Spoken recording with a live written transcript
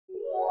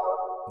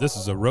This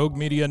is a Rogue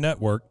Media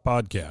Network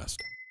podcast.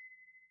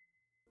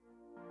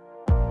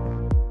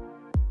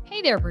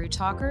 Hey there, Brew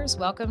Talkers.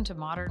 Welcome to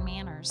Modern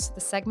Manners, the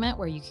segment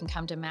where you can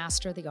come to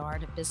master the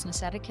art of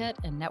business etiquette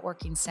and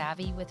networking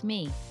savvy with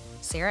me,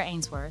 Sarah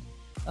Ainsworth,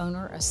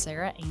 owner of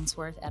Sarah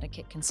Ainsworth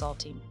Etiquette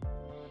Consulting.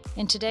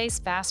 In today's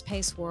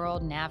fast-paced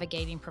world,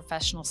 navigating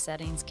professional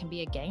settings can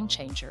be a game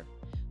changer.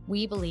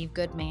 We believe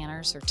good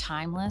manners are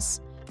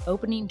timeless,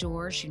 opening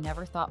doors you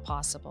never thought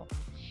possible.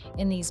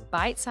 In these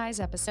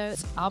bite-sized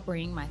episodes, I'll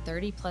bring my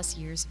 30-plus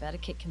years of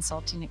etiquette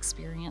consulting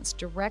experience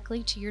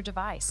directly to your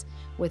device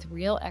with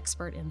real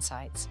expert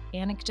insights,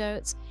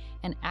 anecdotes,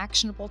 and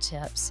actionable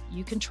tips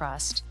you can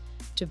trust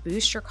to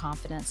boost your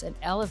confidence and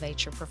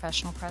elevate your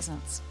professional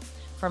presence.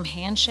 From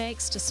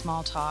handshakes to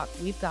small talk,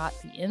 we've got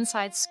the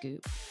inside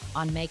scoop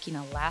on making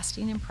a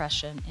lasting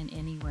impression in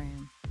any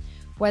room.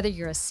 Whether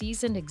you're a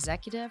seasoned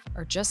executive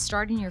or just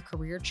starting your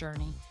career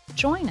journey,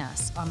 join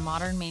us on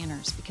Modern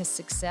Manners because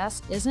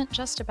success isn't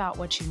just about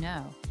what you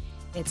know,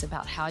 it's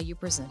about how you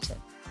present it.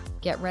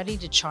 Get ready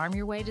to charm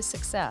your way to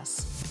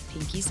success.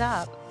 Pinkies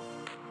up.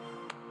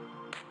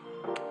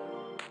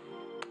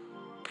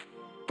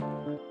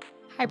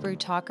 Hi, Brew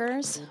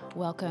Talkers.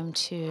 Welcome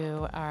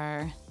to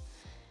our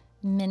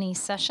mini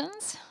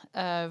sessions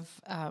of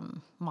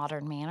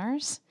Modern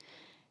Manners.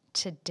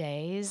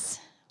 Today's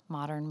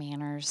Modern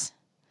Manners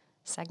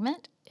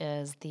segment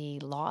is the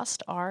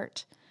lost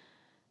art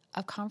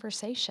of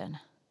conversation.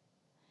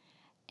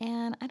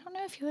 And I don't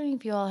know if any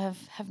of you all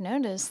have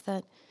noticed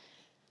that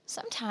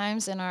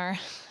sometimes in our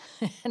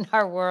in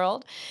our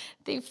world,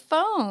 the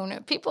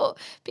phone, people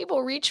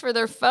reach for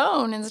their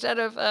phone instead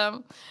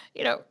of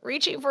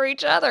reaching for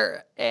each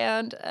other.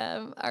 And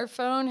our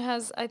phone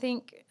has, I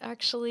think,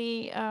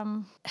 actually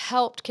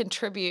helped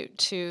contribute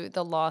to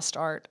the lost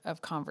art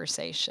of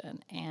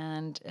conversation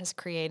and has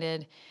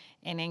created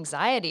an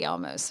anxiety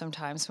almost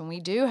sometimes when we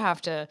do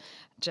have to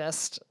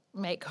just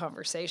make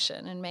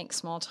conversation and make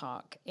small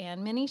talk.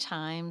 And many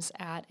times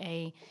at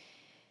a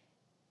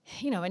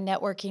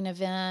networking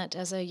event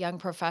as a young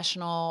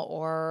professional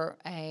or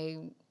a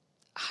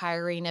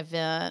hiring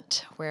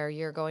event where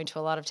you're going to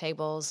a lot of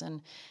tables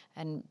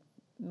and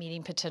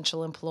meeting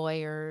potential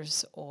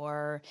employers,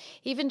 or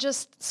even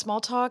just small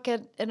talk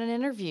at an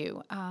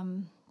interview,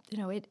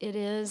 it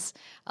is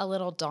a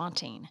little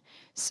daunting.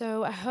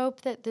 So I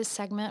hope that this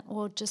segment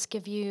will just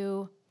give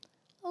you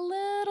a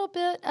little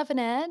bit of an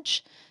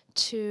edge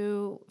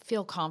to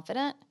feel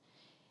confident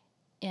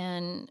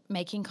in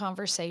making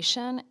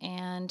conversation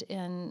and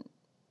in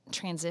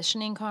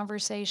transitioning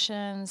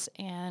conversations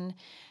and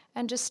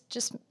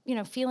just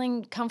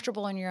feeling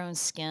comfortable in your own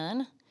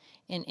skin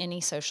in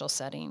any social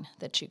setting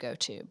that you go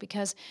to.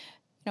 Because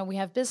we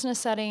have business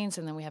settings,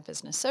 and then we have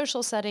business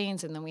social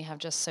settings, and then we have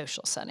just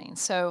social settings.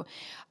 So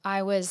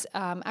I was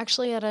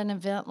actually at an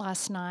event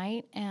last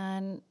night,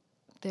 and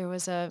there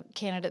was a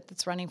candidate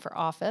that's running for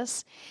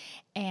office,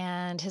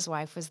 and his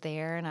wife was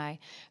there, and I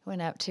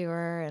went up to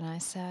her and I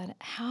said,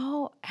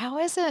 how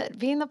is it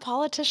being the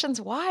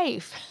politician's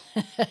wife?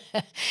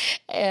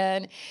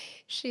 And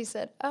she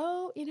said,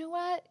 oh, you know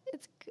what?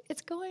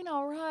 It's going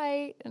all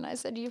right. And I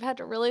said, you've had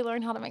to really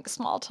learn how to make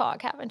small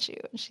talk, haven't you?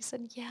 And she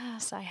said,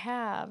 yes, I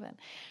have. And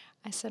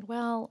I said,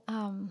 well,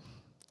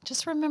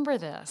 just remember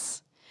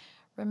this.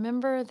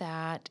 Remember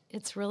that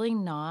it's really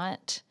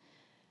not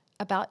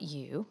about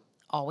you.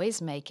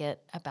 Always make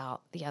it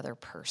about the other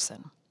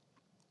person.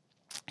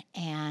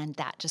 And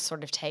that just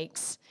sort of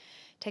takes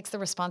the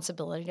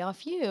responsibility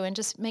off you, and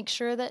just make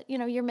sure that,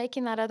 you're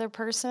making that other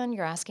person,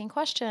 you're asking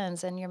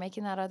questions, and you're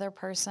making that other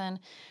person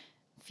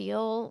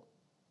feel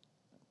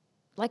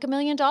like $1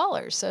 million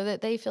so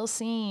that they feel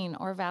seen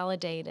or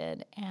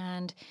validated.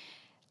 And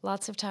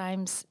lots of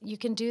times you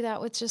can do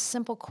that with just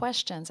simple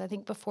questions. I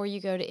think before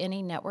you go to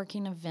any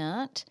networking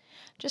event,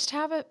 just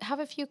have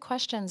a few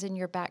questions in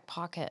your back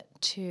pocket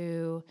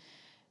to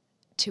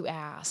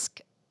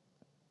ask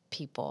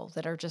people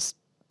that are just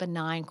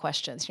benign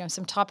questions.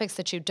 Some topics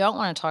that you don't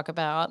want to talk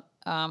about,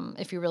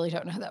 if you really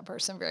don't know that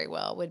person very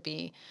well, would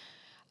be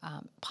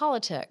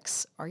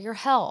politics or your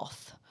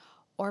health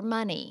or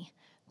money.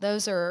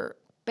 Those are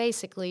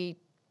basically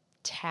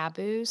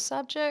taboo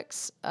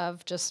subjects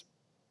of just,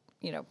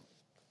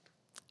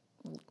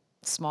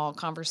 small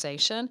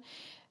conversation.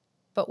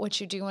 But what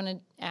you do want to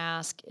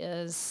ask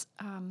is,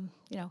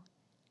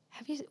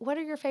 what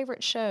are your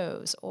favorite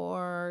shows?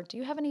 Or do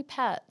you have any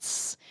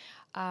pets?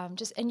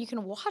 And you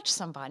can watch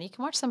somebody. You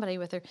can watch somebody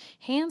with their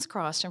hands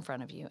crossed in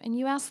front of you, and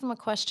you ask them a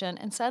question,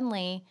 and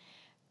suddenly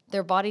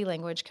their body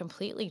language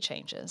completely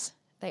changes.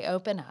 They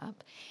open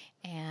up,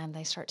 and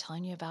they start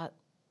telling you about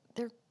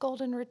their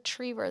golden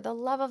retriever, the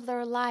love of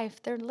their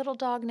life, their little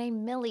dog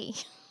named Millie.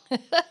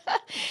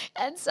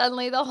 And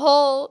suddenly the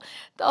whole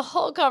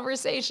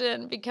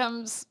conversation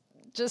becomes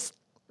just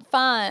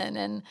fun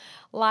and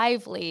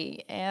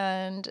lively,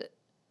 and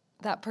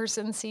that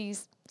person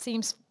seems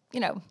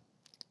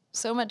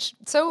so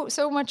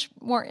much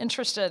more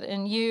interested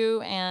in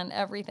you and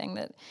everything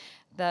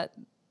that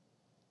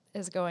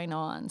is going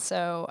on.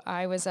 So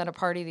I was at a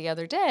party the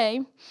other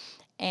day,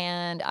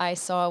 and I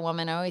saw a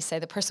woman. I always say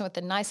the person with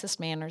the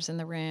nicest manners in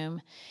the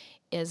room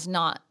is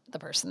not the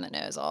person that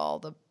knows all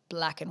the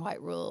black and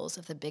white rules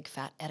of the big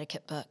fat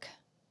etiquette book.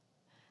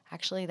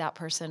 Actually, that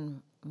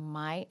person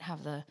might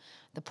have the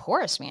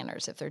poorest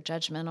manners if they're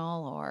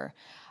judgmental or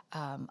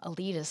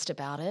elitist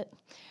about it.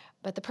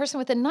 But the person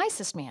with the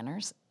nicest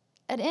manners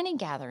at any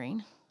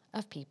gathering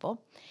of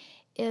people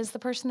is the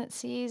person that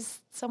sees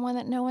someone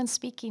that no one's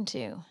speaking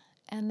to,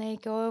 and they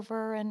go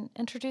over and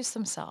introduce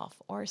themselves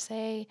or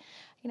say,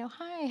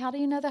 hi, how do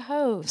you know the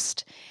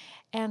host?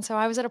 And so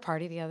I was at a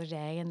party the other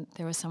day, and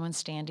there was someone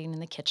standing in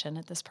the kitchen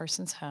at this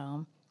person's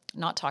home,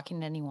 not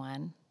talking to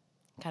anyone,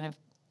 kind of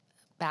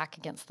back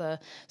against the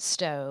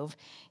stove,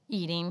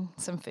 eating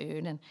some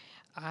food. And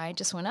I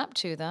just went up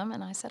to them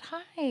and I said,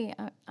 hi,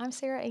 I'm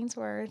Sarah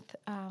Ainsworth.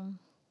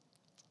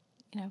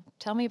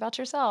 Tell me about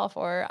yourself.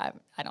 Or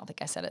I don't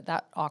think I said it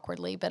that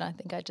awkwardly, but I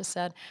think I just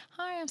said,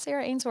 hi, I'm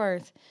Sarah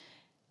Ainsworth.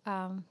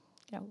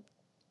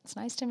 It's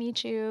nice to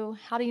meet you.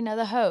 How do you know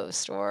the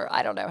host? Or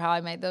I don't know how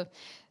I made the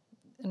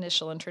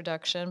initial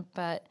introduction,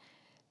 but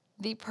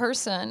the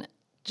person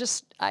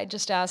I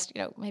just asked,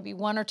 maybe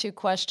one or two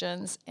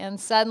questions, and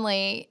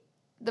suddenly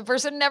the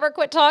person never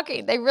quit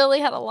talking. They really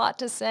had a lot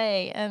to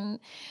say. And,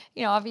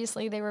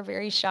 obviously they were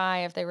very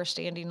shy if they were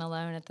standing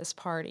alone at this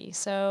party.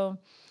 So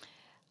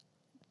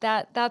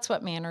that's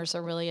what manners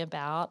are really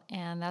about,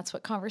 and that's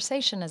what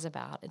conversation is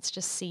about. It's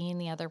just seeing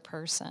the other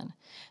person.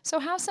 So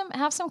have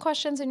some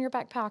questions in your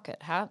back pocket.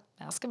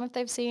 Ask them if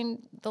they've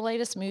seen the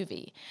latest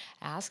movie.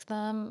 Ask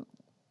them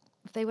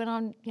if they went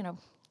on,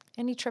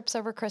 any trips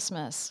over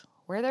Christmas,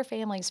 where their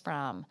family's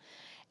from.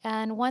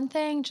 And one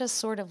thing just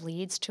sort of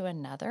leads to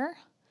another,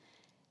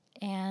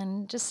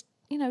 and just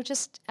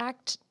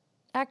act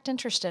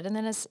interested. And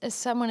then as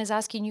someone is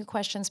asking you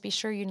questions, be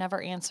sure you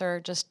never answer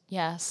just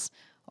yes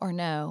or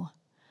no.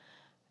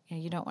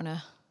 You don't want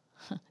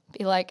to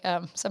be like,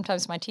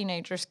 sometimes my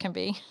teenagers can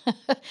be,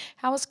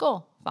 how was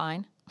school?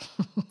 Fine.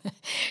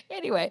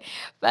 Anyway,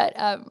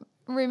 but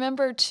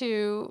remember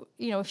to,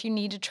 if you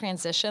need to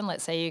transition,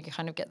 let's say you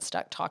kind of get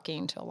stuck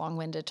talking to a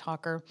long-winded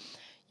talker,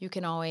 you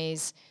can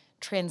always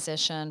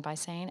transition by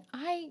saying,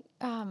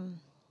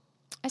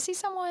 I see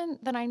someone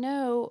that I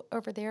know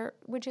over there.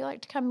 Would you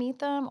like to come meet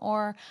them?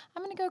 Or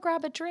I'm going to go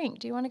grab a drink.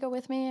 Do you want to go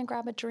with me and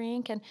grab a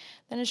drink? And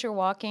then as you're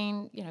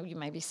walking, you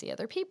maybe see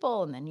other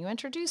people, and then you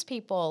introduce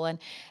people. And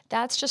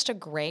that's just a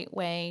great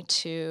way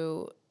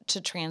to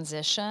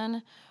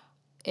transition.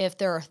 If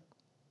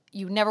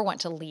you never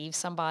want to leave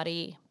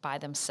somebody by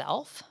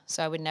themselves.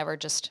 So I would never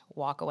just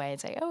walk away and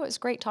say, oh, it was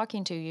great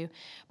talking to you.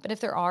 But if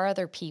there are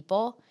other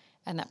people,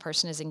 and that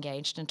person is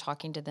engaged in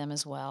talking to them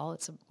as well,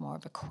 it's more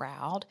of a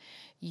crowd,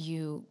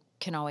 you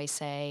can always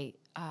say,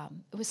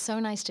 it was so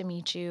nice to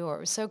meet you, or it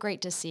was so great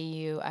to see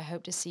you. I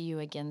hope to see you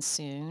again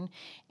soon,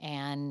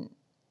 and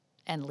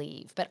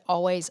leave. But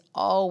always,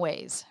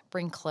 always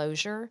bring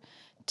closure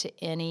to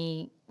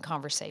any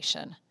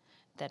conversation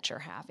that you're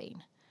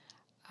having.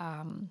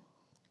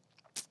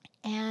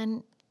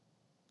 And,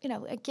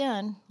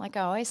 again, like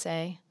I always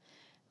say,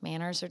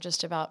 manners are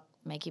just about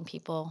making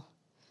people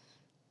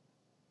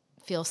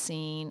feel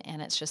seen, and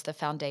it's just the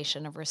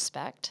foundation of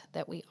respect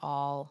that we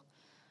all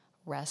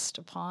rest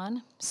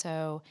upon.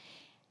 So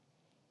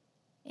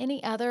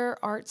any other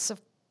arts of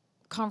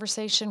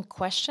conversation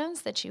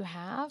questions that you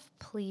have,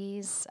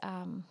 please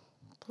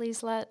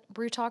let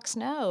Brew Talks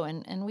know,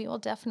 and we will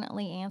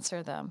definitely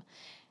answer them.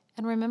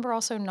 And remember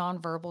also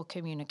nonverbal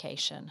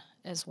communication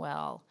as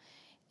well,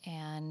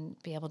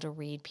 and be able to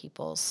read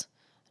people's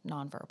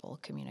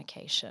nonverbal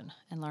communication,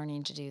 and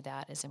learning to do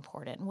that is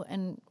important.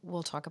 And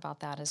we'll talk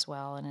about that as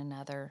well in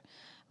another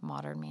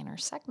Modern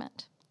Manners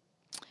segment.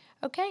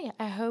 Okay,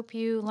 I hope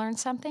you learned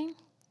something.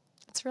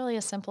 It's really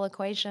a simple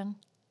equation.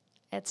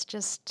 It's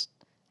just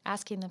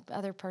asking the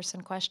other person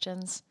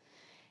questions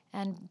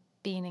and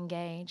being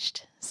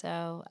engaged.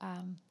 So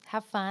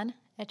have fun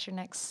at your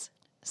next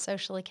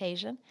social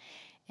occasion,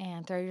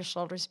 and throw your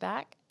shoulders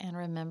back. And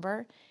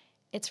remember,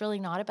 it's really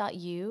not about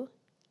you.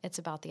 It's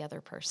about the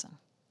other person.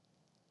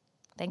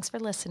 Thanks for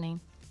listening.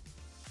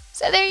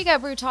 So there you go,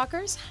 Brew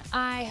Talkers.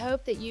 I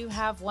hope that you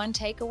have one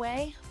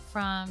takeaway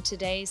from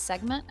today's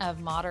segment of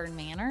Modern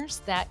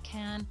Manners that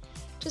can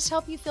just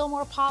help you feel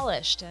more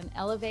polished and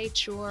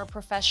elevate your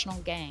professional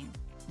game.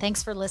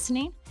 Thanks for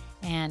listening,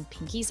 and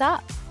pinkies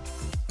up.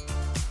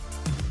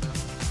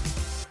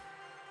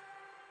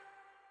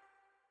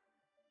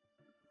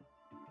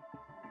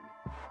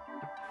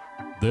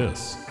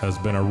 This has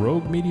been a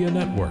Rogue Media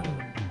Network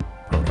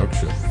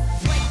production.